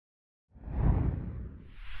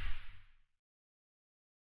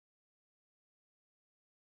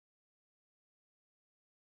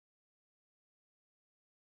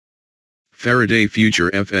Faraday Future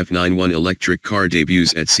FF91 electric car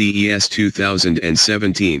debuts at CES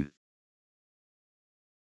 2017.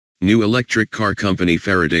 New electric car company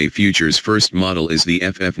Faraday Future's first model is the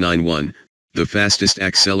FF91, the fastest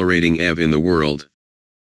accelerating EV in the world.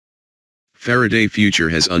 Faraday Future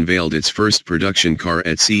has unveiled its first production car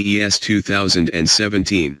at CES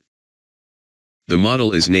 2017. The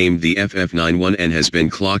model is named the FF91 and has been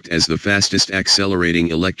clocked as the fastest accelerating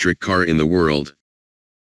electric car in the world.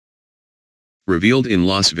 Revealed in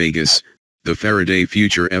Las Vegas, the Faraday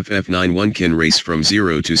Future FF91 can race from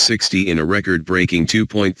 0 to 60 in a record-breaking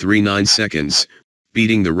 2.39 seconds,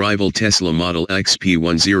 beating the rival Tesla Model X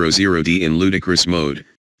P100D in ludicrous mode,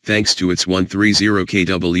 thanks to its 130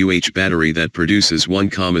 kWh battery that produces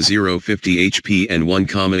 1,050 HP and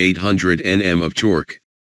 1,800 Nm of torque.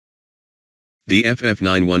 The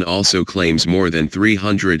FF91 also claims more than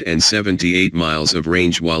 378 miles of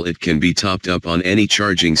range, while it can be topped up on any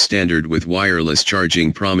charging standard with wireless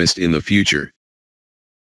charging promised in the future.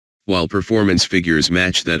 While performance figures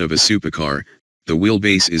match that of a supercar, the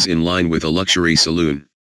wheelbase is in line with a luxury saloon.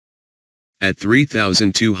 At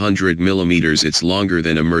 3,200 mm it's longer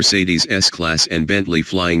than a Mercedes S-Class and Bentley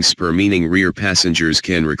Flying Spur, meaning rear passengers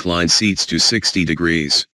can recline seats to 60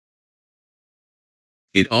 degrees.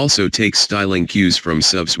 It also takes styling cues from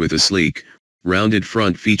subs with a sleek, rounded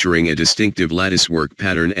front featuring a distinctive latticework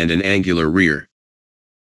pattern and an angular rear.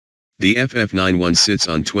 The FF91 sits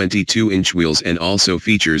on 22-inch wheels and also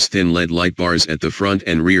features thin LED light bars at the front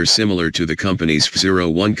and rear, similar to the company's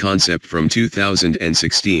F01 concept from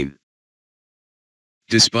 2016.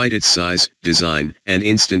 Despite its size, design, and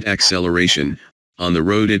instant acceleration, on the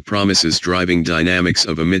road it promises driving dynamics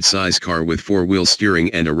of a mid-size car with four-wheel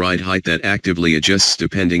steering and a ride height that actively adjusts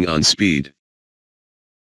depending on speed.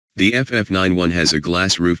 The FF91 has a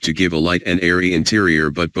glass roof to give a light and airy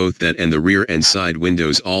interior, but both that and the rear and side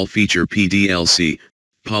windows all feature PDLC,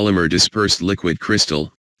 polymer dispersed liquid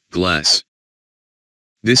crystal, glass.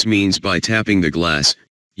 This means by tapping the glass,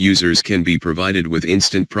 users can be provided with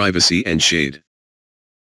instant privacy and shade.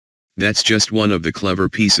 That's just one of the clever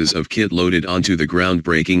pieces of kit loaded onto the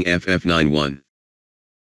groundbreaking FF91.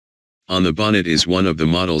 On the bonnet is one of the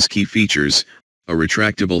model's key features, a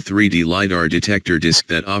retractable 3D LiDAR detector disc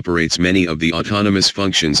that operates many of the autonomous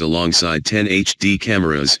functions alongside 10 HD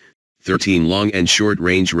cameras, 13 long and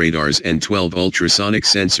short-range radars and 12 ultrasonic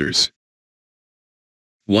sensors.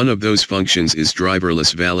 One of those functions is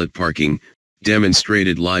driverless valet parking,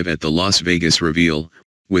 demonstrated live at the Las Vegas reveal,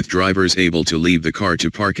 with drivers able to leave the car to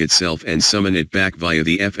park itself and summon it back via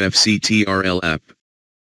the FFCTRL app.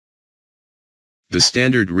 The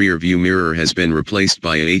standard rear view mirror has been replaced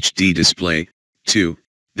by a HD display, too,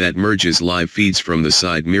 that merges live feeds from the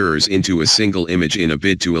side mirrors into a single image in a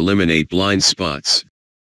bid to eliminate blind spots.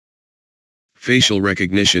 Facial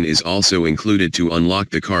recognition is also included to unlock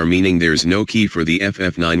the car, meaning there's no key for the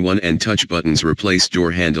FF91 and touch buttons replace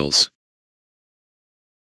door handles.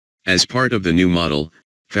 As part of the new model,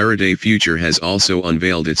 Faraday Future has also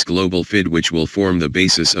unveiled its global FID, which will form the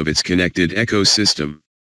basis of its connected ecosystem.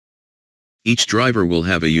 Each driver will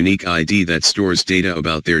have a unique ID that stores data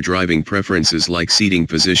about their driving preferences like seating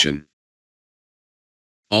position.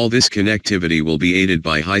 All this connectivity will be aided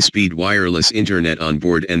by high-speed wireless internet on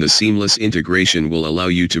board, and the seamless integration will allow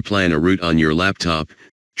you to plan a route on your laptop,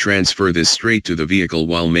 transfer this straight to the vehicle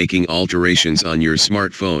while making alterations on your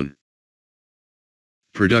smartphone.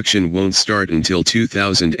 Production won't start until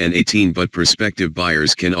 2018, but prospective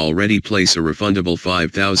buyers can already place a refundable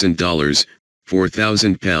 $5,000,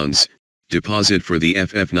 £4,000, deposit for the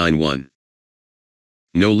FF91.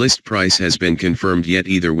 No list price has been confirmed yet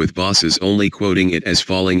either, with bosses only quoting it as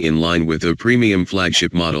falling in line with a premium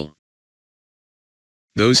flagship model.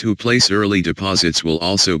 Those who place early deposits will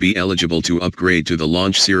also be eligible to upgrade to the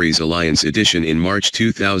Launch Series Alliance Edition in March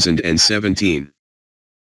 2017.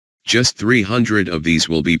 Just 300 of these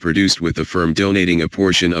will be produced, with the firm donating a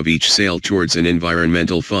portion of each sale towards an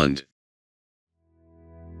environmental fund.